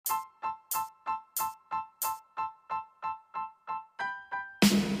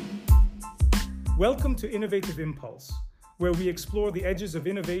Welcome to Innovative Impulse, where we explore the edges of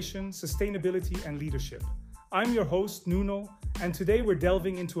innovation, sustainability, and leadership. I'm your host, Nuno, and today we're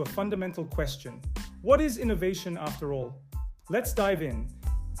delving into a fundamental question. What is innovation after all? Let's dive in.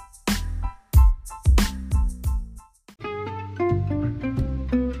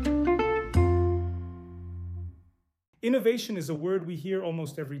 Innovation is a word we hear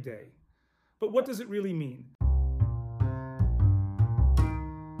almost every day. But what does it really mean?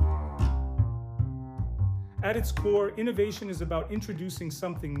 At its core, innovation is about introducing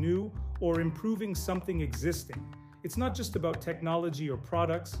something new or improving something existing. It's not just about technology or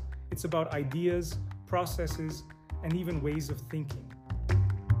products, it's about ideas, processes, and even ways of thinking.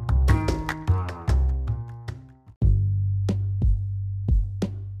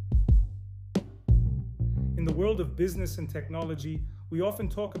 In the world of business and technology, we often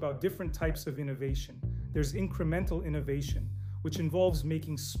talk about different types of innovation. There's incremental innovation, which involves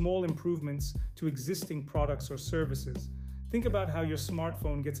making small improvements to existing products or services. Think about how your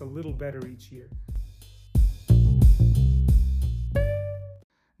smartphone gets a little better each year.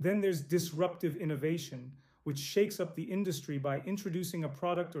 Then there's disruptive innovation, which shakes up the industry by introducing a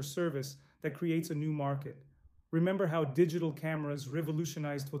product or service that creates a new market. Remember how digital cameras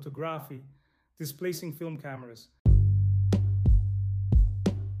revolutionized photography, displacing film cameras.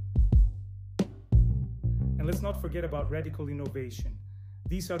 And let's not forget about radical innovation.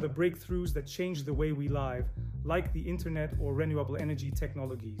 These are the breakthroughs that change the way we live, like the internet or renewable energy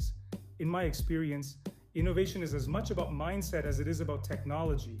technologies. In my experience, innovation is as much about mindset as it is about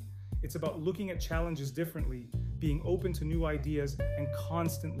technology. It's about looking at challenges differently, being open to new ideas, and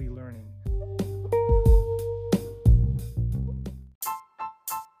constantly learning.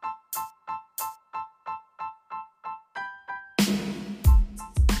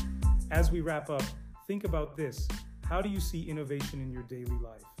 As we wrap up, think about this. How do you see innovation in your daily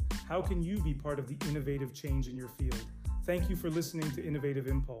life? How can you be part of the innovative change in your field? Thank you for listening to Innovative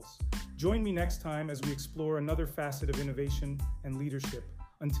Impulse. Join me next time as we explore another facet of innovation and leadership.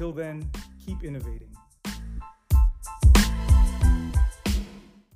 Until then, keep innovating.